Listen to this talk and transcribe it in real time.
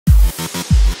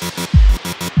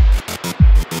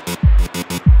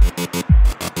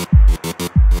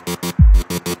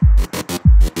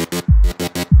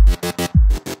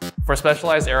For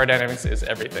Specialized, aerodynamics is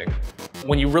everything.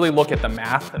 When you really look at the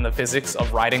math and the physics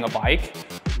of riding a bike,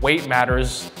 weight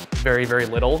matters very, very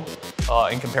little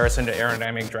in comparison to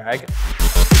aerodynamic drag.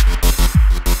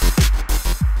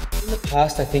 In the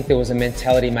past, I think there was a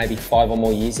mentality maybe 5 or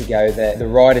more years ago that the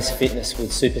rider's fitness would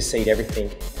supersede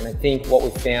everything. And I think what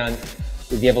we've found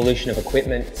with the evolution of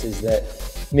equipment is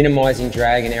that minimising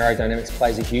drag and aerodynamics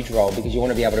plays a huge role, because you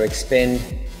want to be able to expend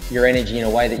your energy in a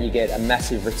way that you get a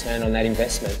massive return on that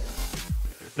investment.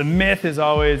 The myth is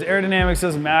always aerodynamics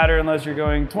doesn't matter unless you're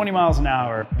going 20 miles an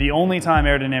hour. The only time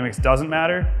aerodynamics doesn't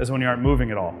matter is when you aren't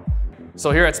moving at all.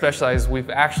 So here at Specialized, we've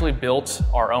actually built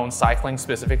our own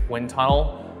cycling-specific wind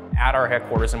tunnel at our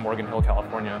headquarters in Morgan Hill,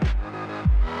 California.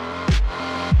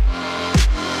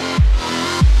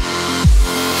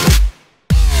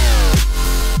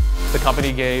 The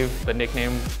company gave the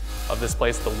nickname of this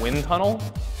place the Wind Tunnel.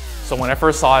 So when I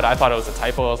first saw it, I thought it was a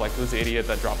typo. I was like, who's the idiot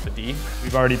that dropped the D?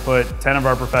 We've already put 10 of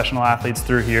our professional athletes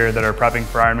through here that are prepping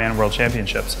for Ironman World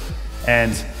Championships.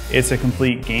 And it's a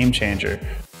complete game changer.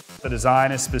 The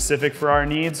design is specific for our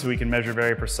needs, so we can measure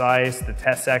very precise. The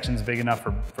test section is big enough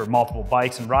for multiple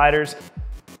bikes and riders.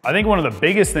 I think one of the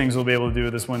biggest things we'll be able to do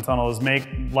with this wind tunnel is make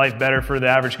life better for the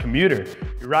average commuter.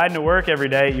 You're riding to work every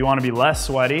day, you want to be less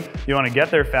sweaty, you want to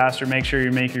get there faster, make sure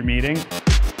you make your meeting.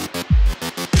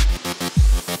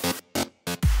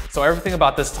 So everything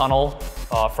about this tunnel,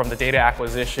 from the data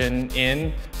acquisition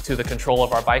in to the control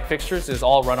of our bike fixtures, is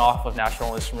all run off of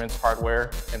National Instruments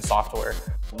hardware and software,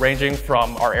 ranging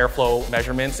from our airflow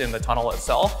measurements in the tunnel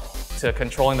itself to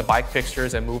controlling the bike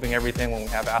fixtures and moving everything when we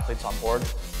have athletes on board.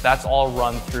 That's all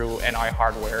run through NI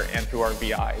hardware and through our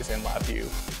VIs in LabVIEW.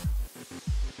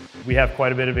 We have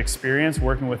quite a bit of experience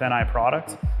working with NI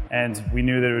product, and we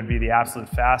knew that it would be the absolute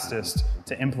fastest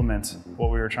to implement what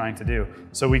we were trying to do.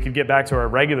 So we could get back to our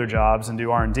regular jobs and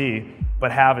do R&D,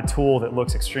 but have a tool that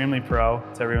looks extremely pro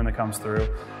to everyone that comes through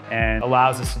and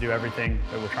allows us to do everything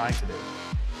that we're trying to do.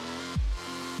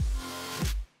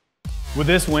 With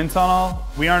this wind tunnel,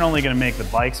 we aren't only going to make the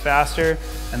bikes faster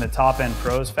and the top-end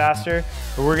pros faster,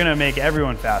 but we're going to make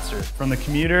everyone faster, from the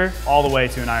commuter all the way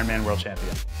to an Ironman World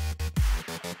Champion.